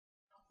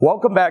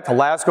Welcome back to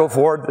Lasco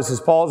Ford. This is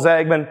Paul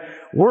Zagman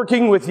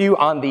working with you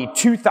on the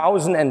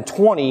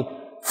 2020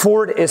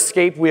 Ford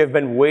Escape. We have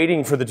been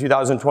waiting for the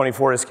 2020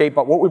 Ford Escape,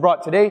 but what we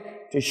brought today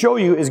to show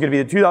you is going to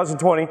be the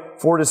 2020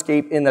 Ford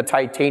Escape in the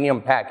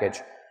titanium package.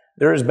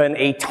 There has been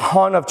a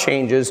ton of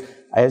changes,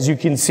 as you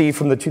can see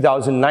from the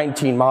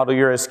 2019 model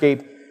year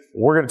Escape.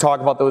 We're going to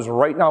talk about those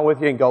right now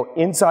with you and go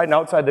inside and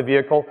outside the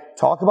vehicle,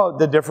 talk about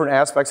the different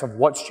aspects of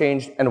what's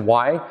changed and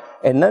why,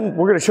 and then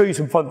we're going to show you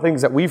some fun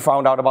things that we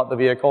found out about the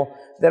vehicle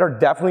that are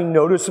definitely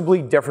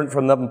noticeably different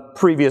from the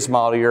previous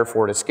model year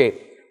Ford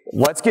Escape.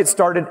 Let's get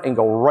started and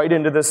go right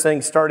into this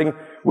thing, starting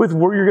with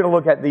where you're going to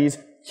look at these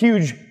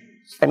huge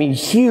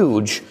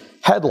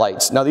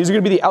headlights. Now, these are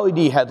going to be the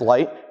LED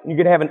headlight, and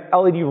you're going to have an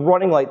LED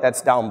running light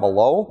that's down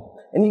below.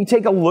 And you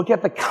take a look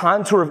at the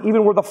contour of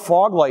even where the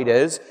fog light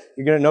is,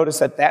 you're going to notice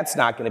that that's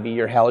not going to be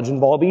your halogen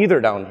bulb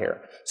either down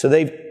here. So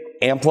they've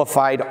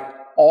amplified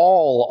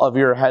all of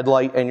your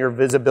headlight and your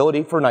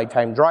visibility for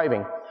nighttime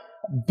driving.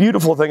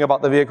 Beautiful thing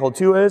about the vehicle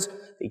too is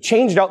they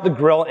changed out the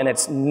grille, and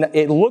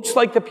it looks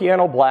like the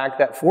piano black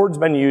that Ford's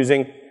been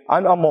using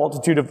on a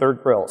multitude of their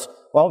grills.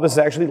 Well, this is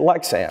actually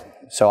Lexan.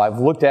 So I've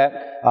looked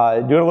at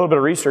doing a little bit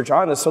of research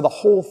on this. So the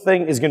whole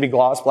thing is going to be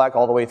gloss black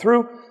all the way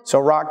through. So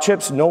rock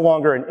chips, no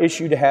longer an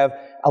issue to have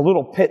a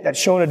little pit that's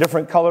shown a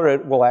different color.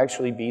 It will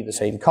actually be the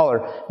same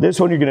color. This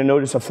one, you're going to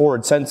notice a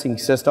forward sensing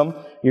system.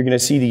 You're going to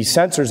see these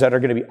sensors that are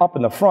going to be up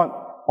in the front,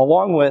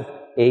 along with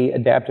a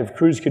adaptive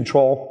cruise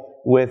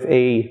control with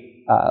a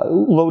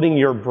loading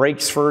your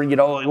brakes for,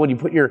 when you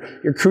put your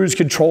cruise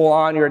control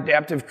on, your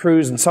adaptive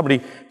cruise, and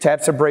somebody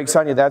taps the brakes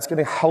on you, that's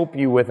going to help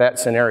you with that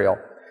scenario.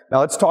 Now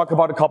let's talk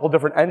about a couple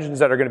different engines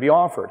that are going to be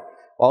offered.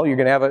 Well, you're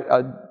going to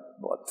have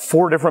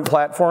 4 different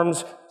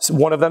platforms.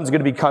 One of them is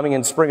going to be coming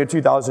in spring of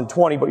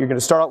 2020, but you're going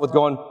to start out with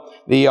going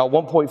the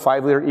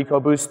 1.5 liter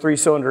EcoBoost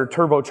 3-cylinder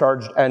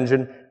turbocharged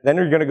engine. Then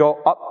you're going to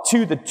go up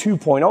to the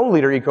 2.0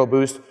 liter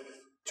EcoBoost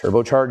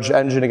turbocharged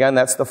engine. Again,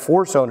 that's the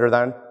 4-cylinder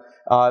then.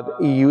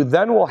 You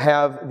then will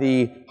have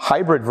the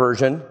hybrid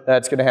version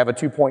that's going to have a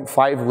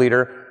 2.5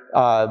 liter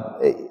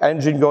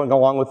engine going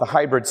along with the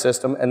hybrid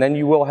system, and then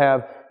you will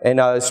have in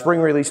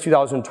spring release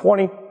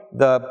 2020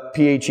 the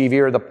PHEV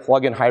or the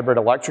plug-in hybrid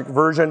electric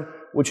version,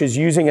 which is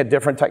using a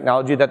different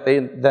technology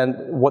than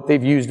what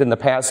they've used in the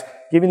past,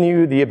 giving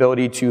you the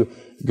ability to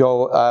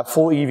go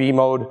full EV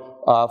mode,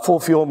 full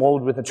fuel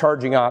mode with a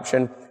charging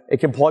option. It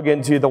can plug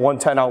into the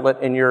 110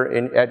 outlet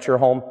at your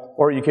home,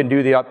 or you can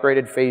do the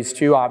upgraded phase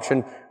 2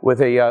 option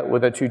with a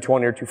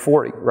 220 or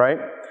 240, right?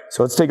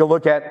 So let's take a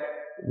look at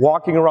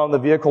walking around the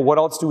vehicle. What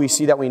else do we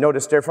see that we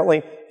notice differently?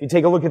 If you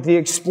take a look at the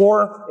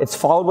Explorer, it's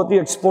followed what the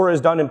Explorer has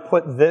done and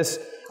put this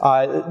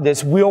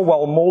wheel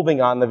well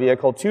molding on the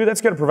vehicle too. That's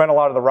going to prevent a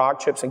lot of the rock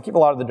chips and keep a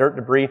lot of the dirt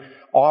debris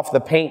off the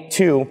paint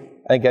too.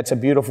 I think that's a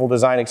beautiful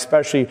design,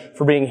 especially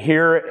for being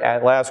here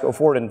at Lasco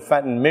Ford in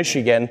Fenton,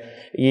 Michigan.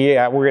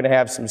 Yeah, we're going to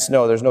have some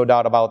snow. There's no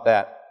doubt about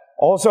that.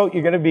 Also,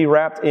 you're going to be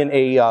wrapped in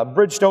a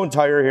Bridgestone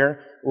tire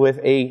here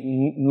with a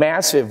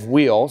massive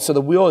wheel. So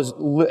the wheel is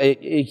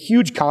a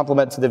huge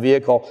complement to the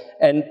vehicle.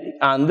 And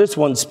on this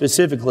one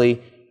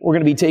specifically, we're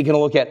going to be taking a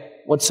look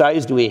at what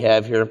size do we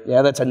have here.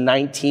 Yeah, that's a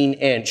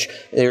 19-inch.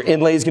 Their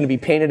inlay is going to be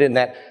painted in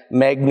that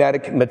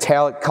magnetic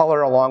metallic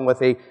color along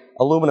with a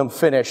aluminum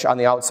finish on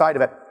the outside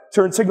of it.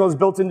 Turn signal is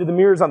built into the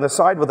mirrors on the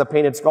side with a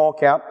painted skull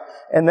cap.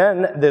 And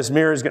then this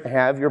mirror is going to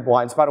have your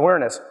blind spot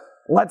awareness.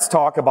 Let's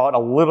talk about a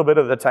little bit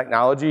of the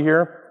technology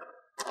here.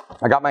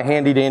 I got my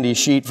handy dandy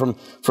sheet from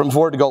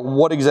Ford to go,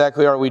 what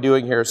exactly are we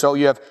doing here? So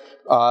you have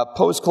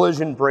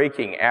post-collision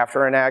braking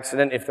after an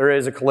accident. If there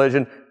is a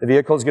collision, the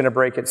vehicle is going to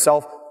brake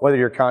itself, whether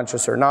you're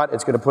conscious or not.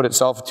 It's going to put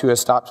itself to a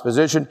stopped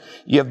position.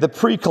 You have the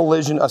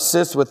pre-collision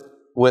assist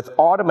with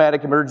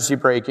automatic emergency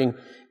braking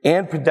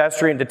and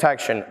pedestrian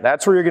detection.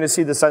 That's where you're going to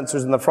see the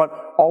sensors in the front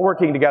all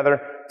working together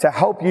to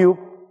help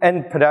you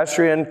and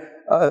pedestrian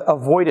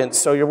avoidance.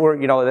 So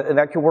and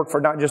that can work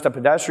for not just a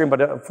pedestrian,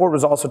 but Ford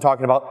was also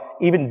talking about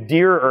even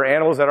deer or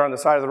animals that are on the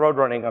side of the road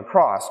running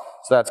across.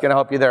 So that's going to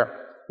help you there.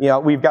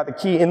 We've got the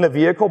key in the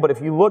vehicle, but if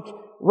you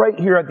look right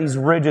here at these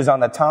ridges on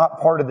the top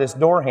part of this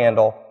door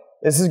handle,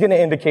 this is going to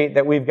indicate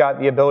that we've got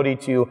the ability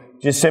to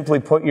just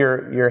simply put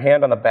your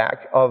hand on the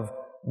back of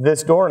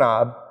this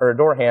doorknob or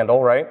door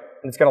handle, right?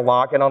 And it's going to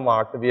lock and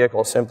unlock the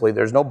vehicle simply.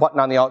 There's no button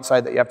on the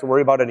outside that you have to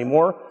worry about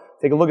anymore.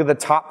 Take a look at the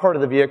top part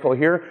of the vehicle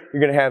here.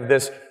 You're going to have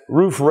this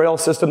roof rail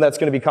system that's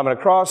going to be coming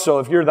across. So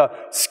if you're the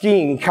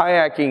skiing,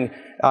 kayaking,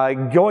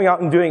 going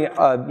out and doing,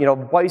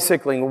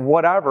 bicycling,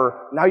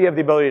 whatever, now you have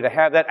the ability to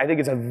have that. I think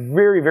it's a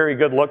very, very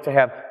good look to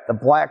have the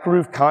black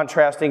roof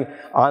contrasting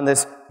on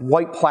this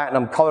white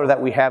platinum color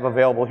that we have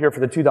available here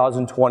for the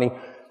 2020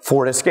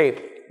 Ford Escape.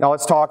 Now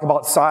let's talk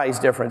about size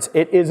difference.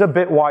 It is a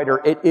bit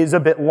wider. It is a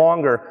bit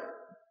longer.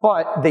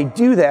 But they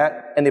do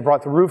that, and they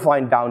brought the roof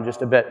line down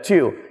just a bit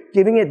too,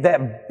 giving it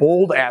that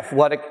bold,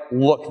 athletic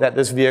look that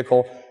this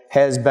vehicle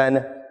has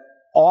been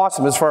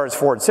awesome as far as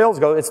Ford sales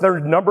go. It's their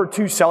number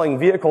 2 selling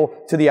vehicle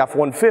to the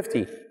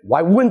F-150.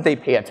 Why wouldn't they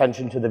pay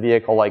attention to the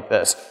vehicle like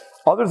this?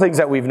 Other things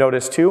that we've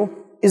noticed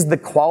too, is the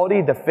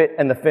quality, the fit,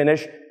 and the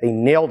finish. They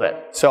nailed it.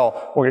 So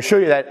we're going to show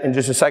you that in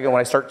just a second when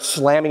I start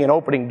slamming and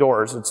opening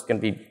doors. It's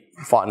going to be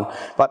fun.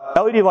 But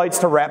LED lights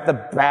to wrap the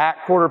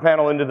back quarter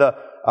panel into the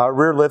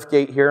rear lift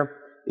gate here.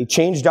 They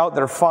changed out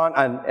their font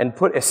and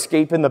put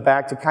Escape in the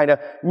back to kind of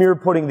mirror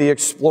putting the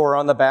Explorer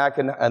on the back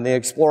and the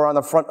Explorer on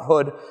the front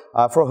hood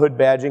for hood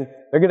badging.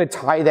 They're going to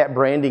tie that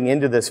branding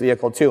into this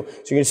vehicle too.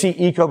 So you're going to see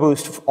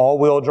EcoBoost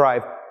all-wheel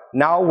drive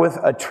now with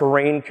a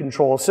terrain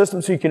control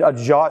system, so you can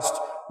adjust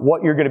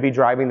what you're going to be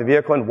driving the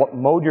vehicle and what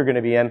mode you're going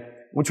to be in,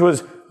 which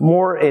was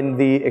more in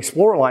the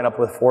Explorer lineup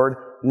with Ford.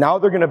 Now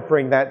they're going to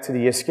bring that to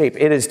the Escape.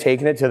 It has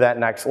taken it to that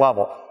next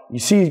level. You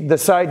see the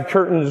side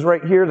curtains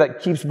right here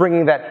that keeps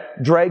bringing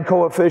that drag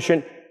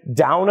coefficient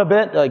down a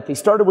bit. Like they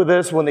started with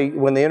this when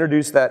they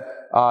introduced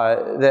that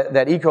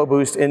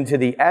EcoBoost into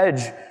the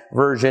Edge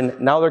version.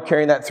 Now they're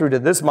carrying that through to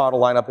this model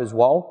lineup as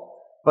well.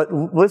 But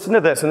listen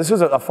to this, and this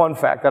is a fun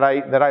fact that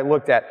I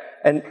looked at.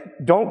 And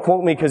don't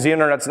quote me because the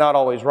internet's not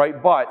always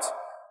right, but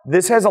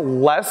this has a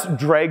less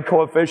drag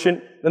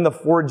coefficient than the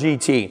Ford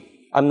GT.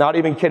 I'm not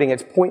even kidding.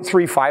 It's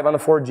 0.35 on the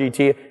Ford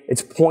GT.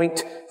 It's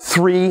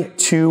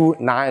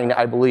 0.329,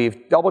 I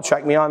believe. Double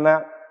check me on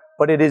that.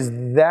 But it is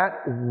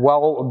that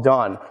well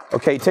done.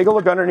 Okay, take a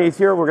look underneath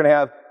here. We're going to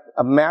have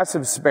a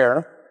massive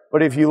spare.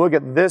 But if you look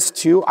at this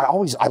too,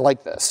 I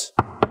like this.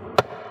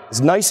 It's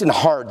nice and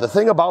hard. The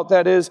thing about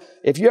that is,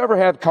 if you ever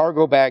have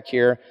cargo back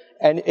here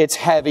and it's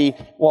heavy,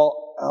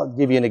 well, I'll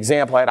give you an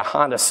example. I had a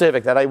Honda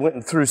Civic that I went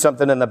and threw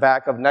something in the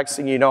back of. Next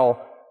thing you know,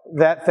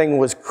 that thing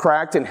was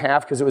cracked in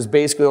half because it was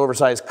basically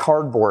oversized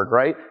cardboard,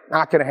 right?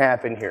 Not going to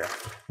happen here.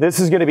 This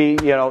is going to be,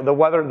 you know, the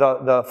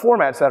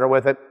formats that are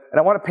with it. And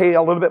I want to pay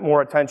a little bit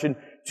more attention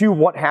to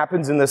what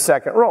happens in the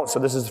second row. So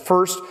this is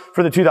first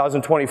for the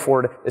 2020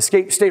 Ford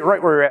Escape. Stay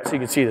right where you're at so you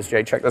can see this,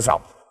 Jay. Check this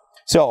out.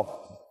 So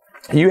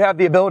you have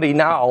the ability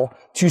now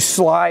to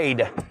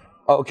slide,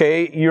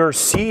 okay, your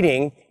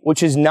seating,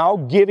 which is now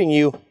giving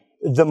you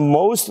the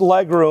most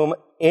legroom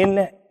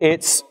in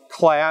its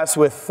class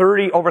with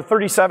over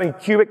 37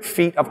 cubic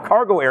feet of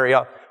cargo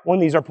area when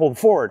these are pulled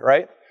forward,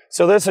 right?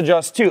 So this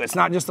adjusts too. It's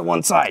not just the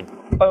one side.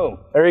 Boom.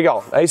 There you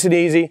go. Nice and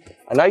easy.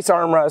 A nice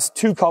armrest,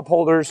 2 cup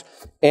holders,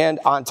 and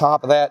on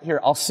top of that, here,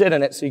 I'll sit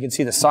in it so you can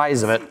see the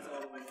size of it.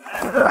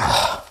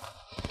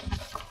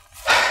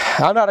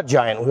 I'm not a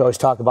giant. We always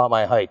talk about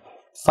my height.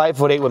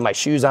 5'8" with my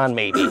shoes on,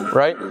 maybe,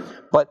 right?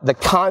 But the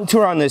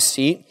contour on this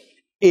seat,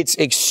 it's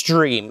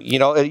extreme. You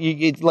know,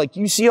 like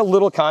you see a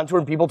little contour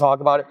and people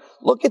talk about it.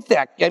 Look at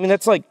that. I mean,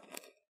 that's a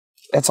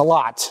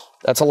lot.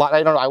 That's a lot.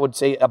 I don't know. I would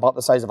say about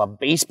the size of a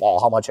baseball,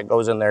 how much it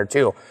goes in there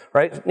too,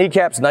 right?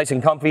 Kneecaps, nice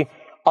and comfy.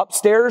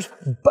 Upstairs,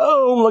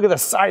 boom, look at the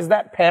size of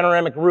that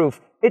panoramic roof.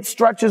 It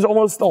stretches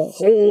almost the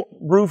whole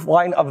roof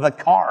line of the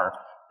car.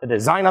 The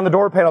design on the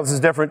door panels is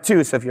different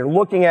too. So if you're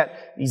looking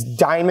at these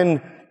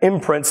diamond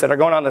imprints that are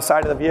going on the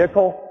side of the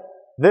vehicle,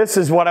 this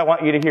is what I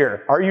want you to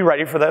hear. Are you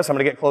ready for this? I'm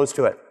going to get close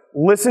to it.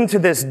 Listen to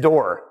this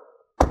door.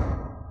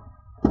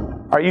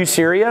 Are you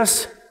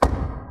serious?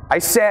 I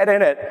sat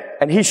in it,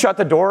 and he shut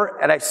the door,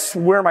 and I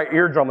swear my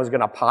eardrum was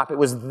going to pop. It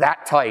was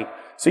that tight.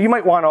 So you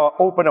might want to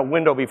open a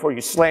window before you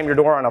slam your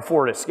door on a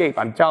Ford Escape.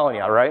 I'm telling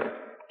you, right?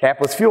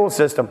 Capless fuel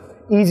system.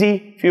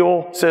 Easy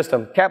fuel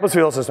system. Capless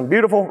fuel system.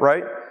 Beautiful,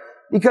 right?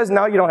 Because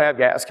now you don't have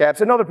gas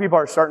caps, and other people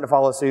are starting to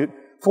follow suit.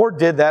 Ford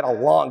did that a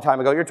long time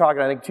ago. You're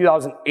talking, I think,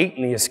 2008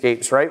 in the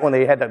Escapes, right? When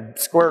they had the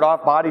squared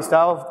off body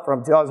style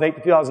from 2008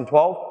 to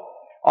 2012.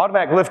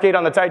 Automatic liftgate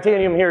on the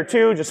titanium here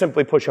too. Just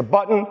simply push a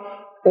button.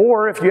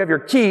 Or if you have your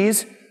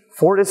keys,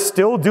 Ford is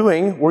still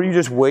doing where you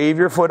just wave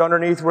your foot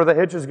underneath where the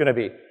hitch is going to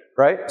be,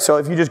 right? So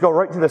if you just go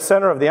right to the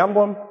center of the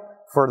emblem,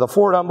 for the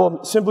Ford emblem,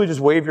 simply just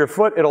wave your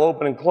foot. It'll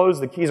open and close.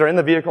 The keys are in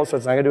the vehicle, so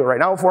it's not going to do it right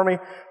now for me.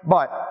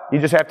 But you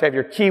just have to have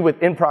your key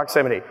within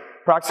proximity.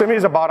 Proximity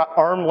is about an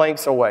arm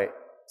length away.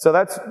 So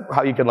that's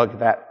how you can look at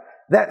that.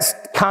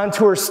 That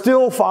contour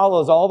still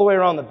follows all the way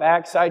around the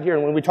back side here.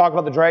 And when we talk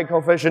about the drag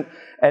coefficient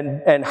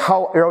and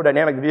how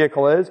aerodynamic the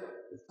vehicle is,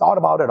 we thought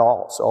about it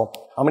all. So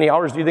how many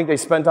hours do you think they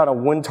spent on a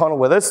wind tunnel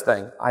with this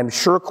thing? I'm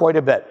sure quite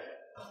a bit.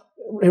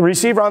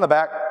 Receiver on the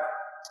back,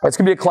 it's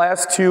going to be a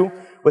class 2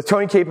 with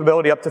towing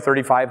capability up to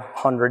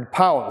 3,500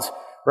 pounds,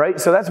 right?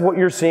 So that's what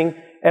you're seeing.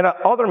 And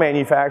other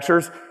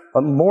manufacturers,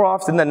 more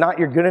often than not,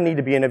 you're going to need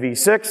to be in a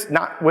V6,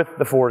 not with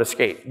the Ford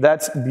Escape.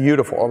 That's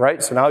beautiful,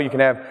 right? So now you can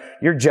have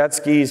your jet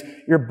skis,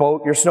 your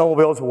boat, your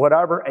snowmobiles,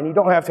 whatever, and you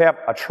don't have to have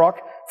a truck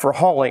for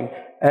hauling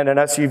and an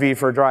SUV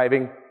for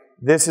driving.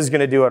 This is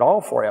going to do it all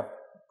for you.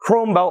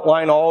 Chrome belt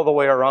line all the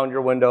way around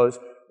your windows.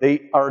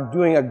 They are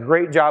doing a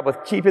great job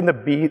with keeping the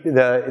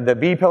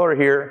B pillar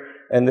here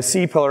and the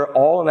C pillar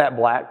all in that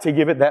black to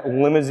give it that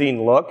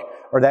limousine look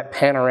or that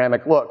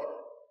panoramic look.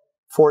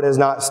 Ford has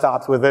not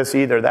stopped with this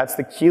either. That's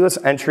the keyless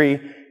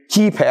entry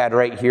keypad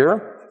right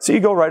here. So you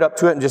go right up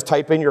to it and just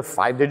type in your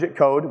 5-digit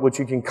code, which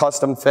you can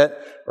custom fit,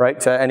 right,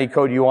 to any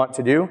code you want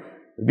to do.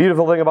 The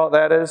beautiful thing about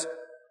that is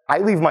I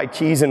leave my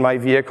keys in my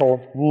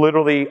vehicle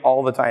literally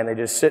all the time. They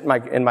just sit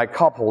in my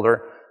cup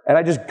holder, and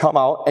I just come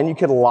out, and you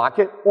can lock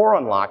it or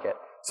unlock it.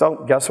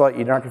 So guess what?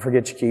 You're not going to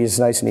forget your keys. It's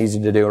nice and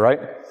easy to do, right?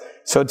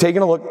 So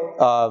taking a look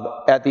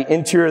at the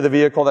interior of the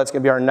vehicle, that's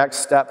going to be our next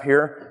step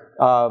here.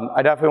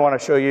 I definitely want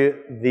to show you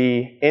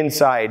the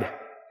inside,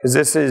 because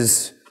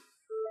it's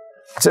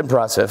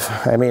impressive.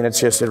 I mean,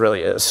 it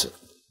really is.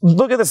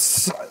 Look at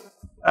this.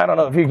 I don't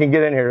know if you can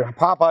get in here.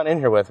 Pop on in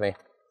here with me.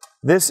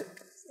 This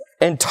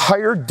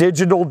entire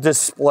digital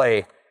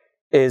display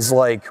is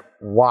like,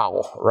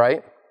 wow,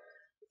 right?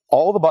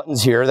 All the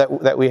buttons here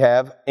that we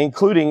have,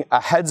 including a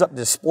heads-up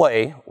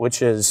display,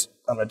 which is,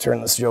 I'm going to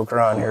turn this joker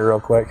on here real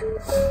quick.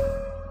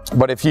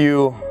 But if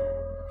you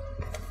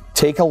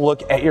take a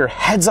look at your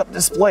heads-up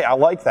display, I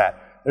like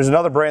that. There's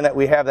another brand that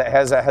we have that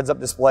has a heads-up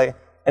display,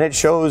 and it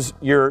shows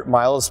your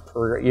miles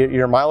per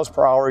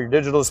hour, your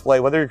digital display,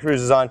 whether your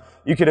cruise is on.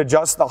 You can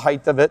adjust the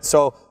height of it.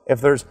 So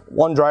if there's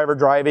one driver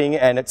driving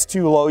and it's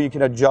too low, you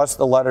can adjust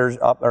the letters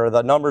up, or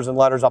the numbers and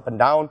letters up and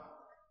down.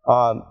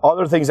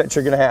 Other things that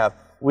you're going to have.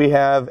 We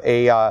have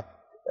a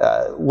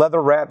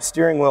leather-wrapped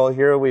steering wheel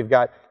here. We've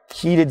got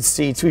heated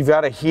seats. We've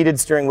got a heated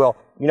steering wheel.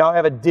 You now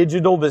have a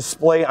digital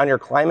display on your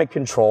climate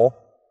control.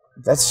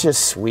 That's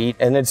just sweet.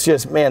 And it's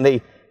just, man,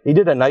 they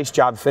did a nice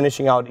job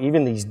finishing out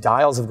even these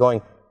dials of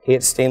going, hey,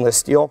 it's stainless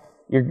steel.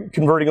 You're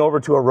converting over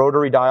to a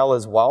rotary dial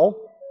as well.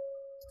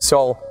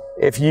 So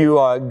if you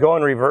go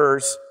in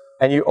reverse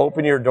and you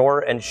open your door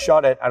and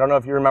shut it, I don't know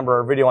if you remember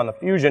our video on the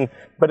Fusion,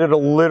 but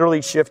it'll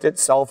literally shift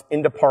itself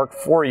into park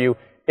for you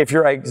if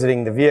you're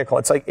exiting the vehicle.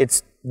 It's like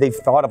they've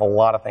thought of a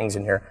lot of things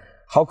in here.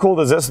 How cool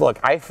does this look?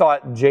 I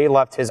thought Jay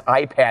left his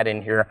iPad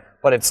in here,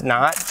 but it's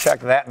not.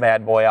 Check that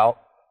bad boy out.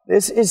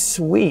 This is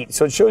sweet.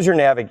 So it shows your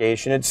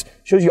navigation. It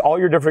shows you all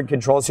your different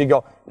controls. So you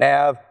go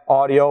nav,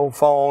 audio,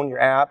 phone, your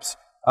apps,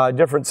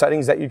 different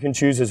settings that you can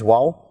choose as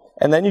well.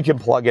 And then you can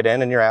plug it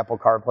in, and your Apple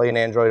CarPlay and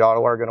Android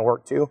Auto are going to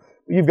work too.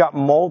 You've got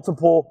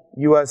multiple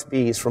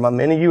USBs, from a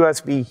mini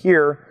USB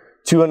here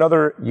to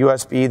another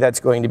USB that's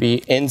going to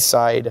be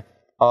inside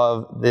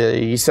of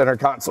the center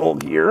console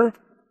here.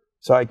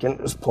 So I can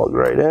just plug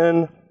right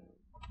in,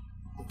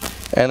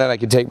 and then I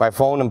can take my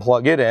phone and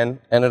plug it in,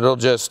 and it'll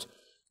just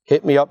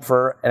hit me up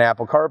for an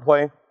Apple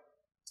CarPlay.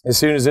 As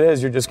soon as it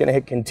is, you're just going to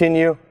hit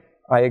continue.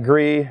 I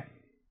agree.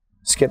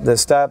 Skip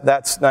this step.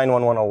 That's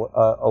 911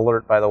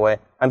 alert, by the way.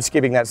 I'm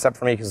skipping that step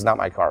for me because it's not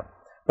my car.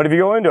 But if you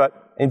go into it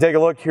and take a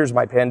look, here's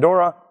my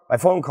Pandora, my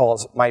phone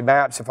calls, my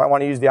maps. If I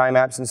want to use the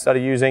iMaps instead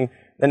of using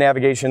the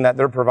navigation that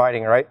they're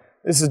providing, right?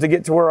 This is to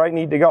get to where I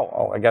need to go.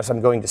 Oh, I guess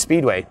I'm going to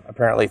Speedway,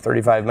 apparently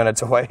 35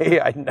 minutes away.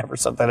 I never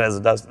set that as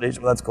a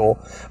destination, but that's cool.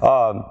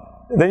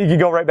 Then you can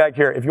go right back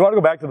here. If you want to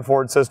go back to the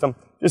Ford system,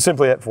 just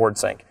simply hit Ford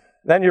Sync.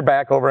 Then you're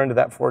back over into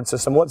that Ford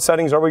system. What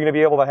settings are we going to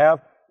be able to have?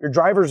 Your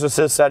driver's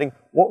assist setting,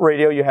 what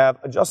radio you have,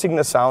 adjusting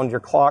the sound, your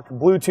clock,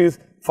 Bluetooth,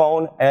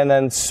 phone, and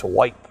then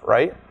swipe,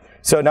 right?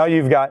 So now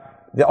you've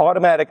got the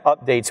automatic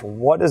updates.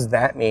 What does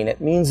that mean? It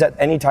means that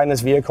anytime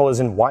this vehicle is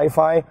in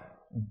Wi-Fi,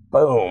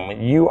 boom,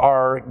 you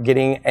are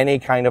getting any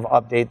kind of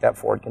update that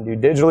Ford can do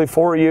digitally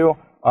for you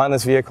on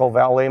this vehicle,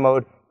 valet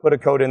mode. Put a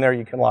code in there,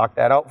 you can lock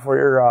that out for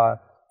your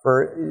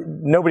for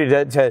nobody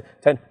to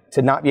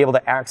not be able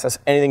to access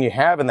anything you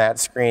have in that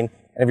screen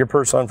and of your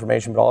personal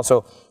information, but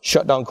also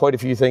shut down quite a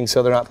few things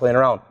so they're not playing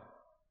around.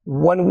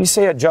 When we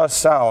say adjust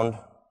sound,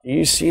 do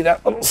you see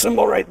that little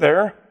symbol right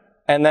there?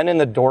 And then in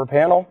the door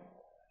panel,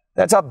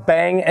 that's a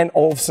Bang &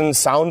 Olufsen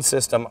sound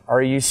system.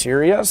 Are you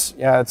serious?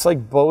 Yeah, it's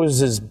like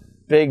Bose's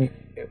big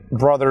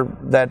brother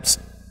that's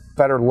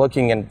better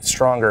looking and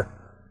stronger,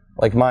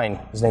 like mine.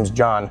 His name's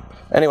John.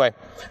 Anyway,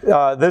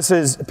 this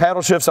is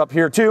paddle shifts up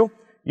here too.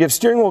 You have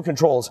steering wheel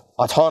controls,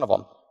 a ton of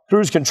them.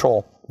 Cruise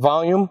control,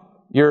 volume,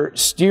 your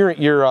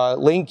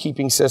lane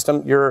keeping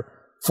system, your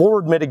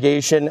forward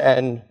mitigation,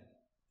 and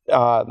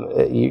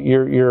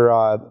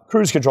your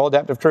cruise control,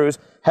 adaptive cruise,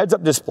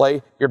 heads-up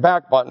display, your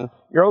back button,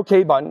 your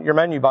OK button, your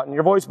menu button,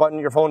 your voice button,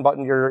 your phone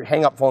button, your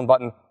hang-up phone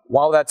button.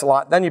 Wow, that's a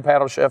lot. Then you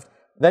paddle shift.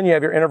 Then you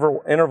have your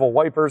interval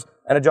wipers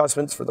and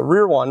adjustments for the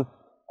rear one.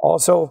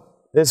 Also,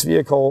 this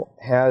vehicle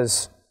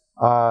has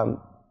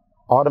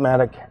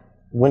automatic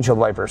windshield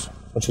wipers,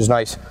 which is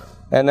nice.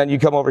 And then you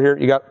come over here,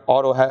 you got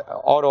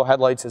auto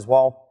headlights as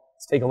well.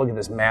 Let's take a look at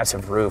this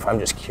massive roof. I'm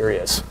just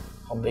curious.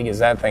 How big is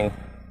that thing?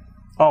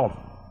 Oh,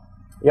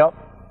 yep.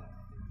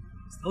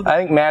 I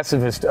think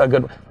massive is a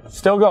good,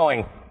 still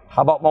going.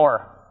 How about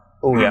more?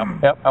 Oh, yeah,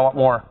 yep, I want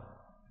more.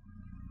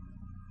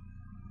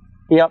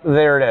 Yep,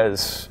 there it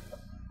is.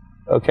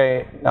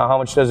 Okay, now how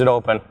much does it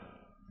open?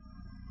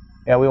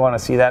 Yeah, we want to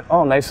see that.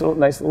 Oh, nice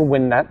little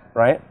wind net,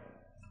 right?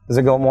 Does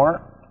it go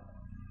more?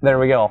 There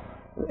we go.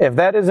 If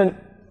that isn't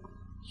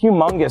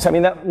humongous, I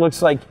mean, that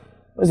looks like,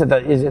 what is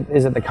it?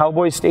 Is it the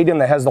Cowboys Stadium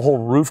that has the whole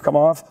roof come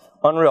off?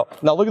 Unreal.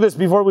 Now look at this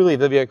before we leave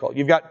the vehicle.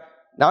 You've got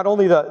not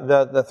only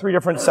the three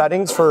different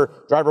settings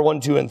for driver 1,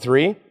 2, and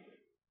 3,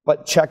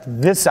 but check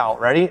this out.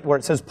 Ready? Where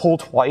it says pull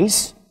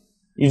twice,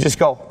 you just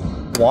go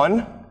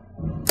 1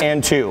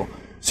 and 2.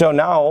 So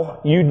now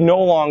you no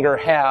longer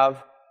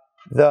have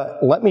the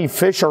let me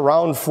fish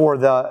around for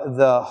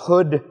the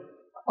hood,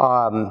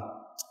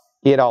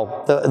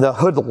 the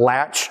hood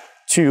latch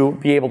to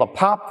be able to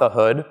pop the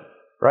hood,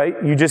 right?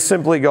 You just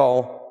simply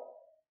go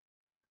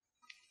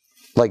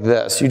like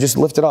this. You just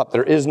lift it up.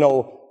 There is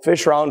no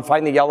fish around,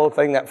 find the yellow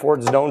thing that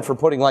Ford's known for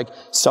putting like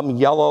some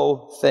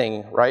yellow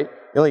thing, right?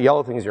 The only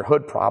yellow thing is your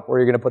hood prop, where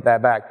you're going to put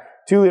that back.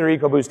 2-liter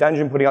EcoBoost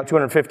engine putting out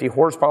 250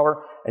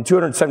 horsepower and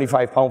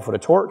 275 pound-foot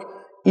of torque.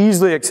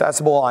 Easily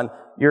accessible on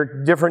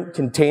your different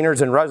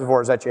containers and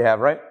reservoirs that you have,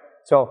 right?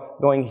 So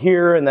going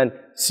here and then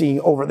seeing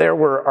over there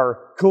where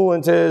our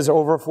coolant is,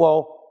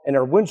 overflow, and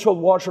our windshield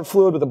washer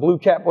fluid with a blue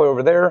cap way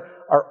over there,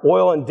 our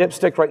oil and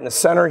dipstick right in the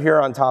center here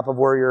on top of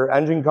where your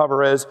engine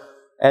cover is,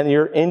 and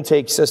your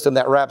intake system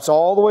that wraps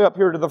all the way up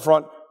here to the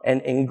front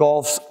and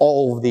engulfs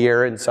all of the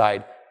air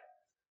inside.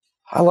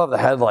 I love the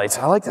headlights.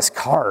 I like this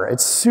car.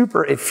 It's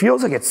super, it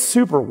feels like it's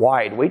super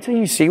wide. Wait till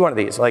you see one of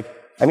these. Like,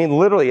 I mean,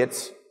 literally I'm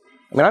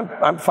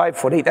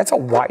 5'8". That's a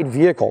wide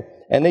vehicle.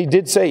 And they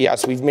did say,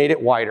 yes, we've made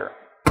it wider,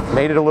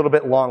 made it a little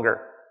bit longer.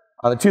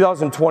 On the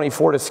 2020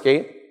 Ford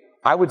Escape,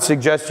 I would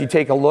suggest you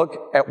take a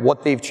look at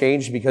what they've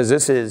changed, because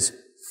this is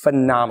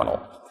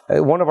phenomenal.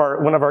 One of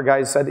our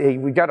guys said, hey,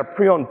 we got a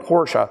pre-owned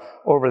Porsche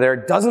over there.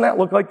 Doesn't that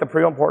look like the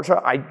pre-owned Porsche?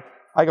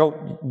 I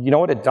go, you know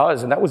what, it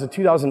does. And that was a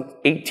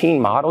 2018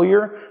 model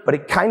year, but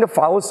it kind of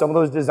follows some of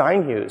those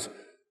design hues.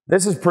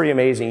 This is pretty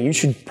amazing. You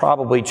should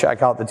probably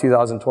check out the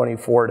 2020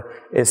 Ford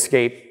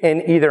Escape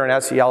in either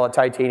an SEL, a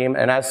titanium,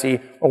 an SE,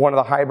 or one of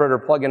the hybrid or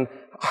plug-in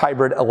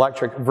hybrid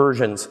electric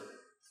versions.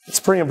 It's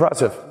pretty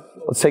impressive.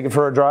 Let's take it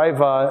for a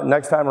drive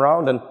next time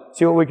around and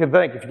see what we can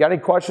think. If you got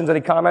any questions,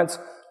 any comments,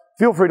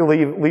 feel free to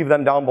leave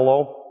them down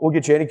below. We'll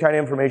get you any kind of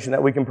information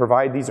that we can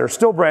provide. These are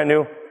still brand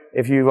new.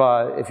 If you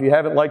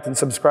haven't liked and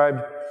subscribed,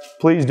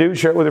 please do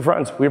share it with your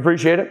friends. We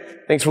appreciate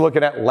it. Thanks for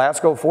looking at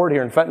Lasco Ford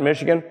here in Fenton,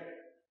 Michigan.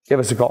 Give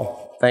us a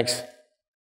call. Thanks.